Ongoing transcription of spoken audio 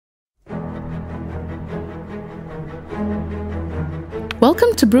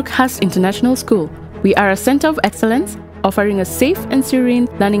Welcome to Brookhurst International School. We are a center of excellence, offering a safe and serene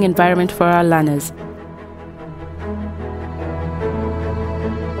learning environment for our learners.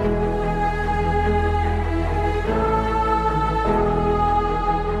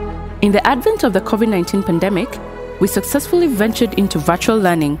 In the advent of the COVID-19 pandemic, we successfully ventured into virtual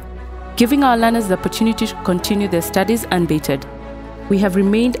learning, giving our learners the opportunity to continue their studies unabated. We have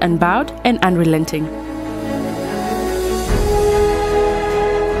remained unbowed and unrelenting.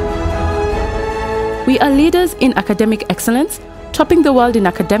 We are leaders in academic excellence, topping the world in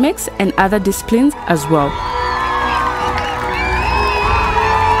academics and other disciplines as well.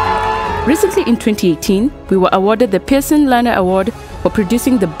 Recently in 2018, we were awarded the Pearson Learner Award for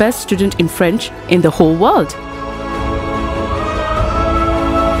producing the best student in French in the whole world.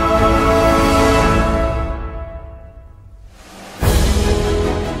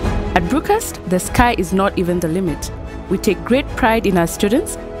 At Brookhurst, the sky is not even the limit. We take great pride in our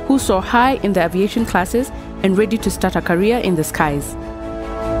students who soar high in the aviation classes and ready to start a career in the skies.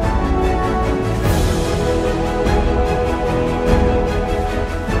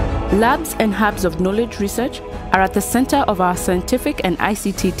 Labs and hubs of knowledge research are at the center of our scientific and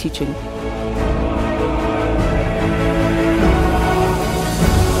ICT teaching.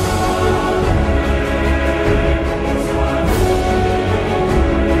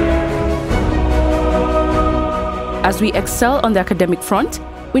 As we excel on the academic front,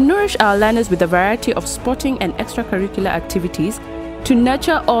 we nourish our learners with a variety of sporting and extracurricular activities to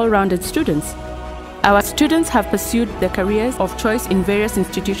nurture all-rounded students. Our students have pursued their careers of choice in various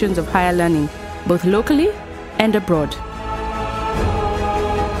institutions of higher learning, both locally and abroad.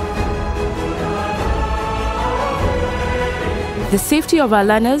 The safety of our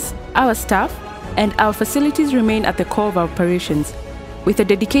learners, our staff, and our facilities remain at the core of our operations. With a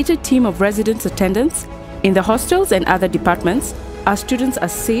dedicated team of residence attendants, in the hostels and other departments, our students are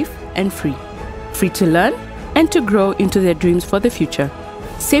safe and free to learn and to grow into their dreams for the future.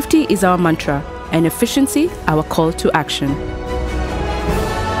 Safety is our mantra, and efficiency our call to action.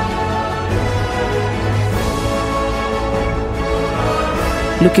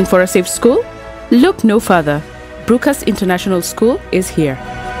 Looking for a safe school? Look no further. Brookhurst International School is here.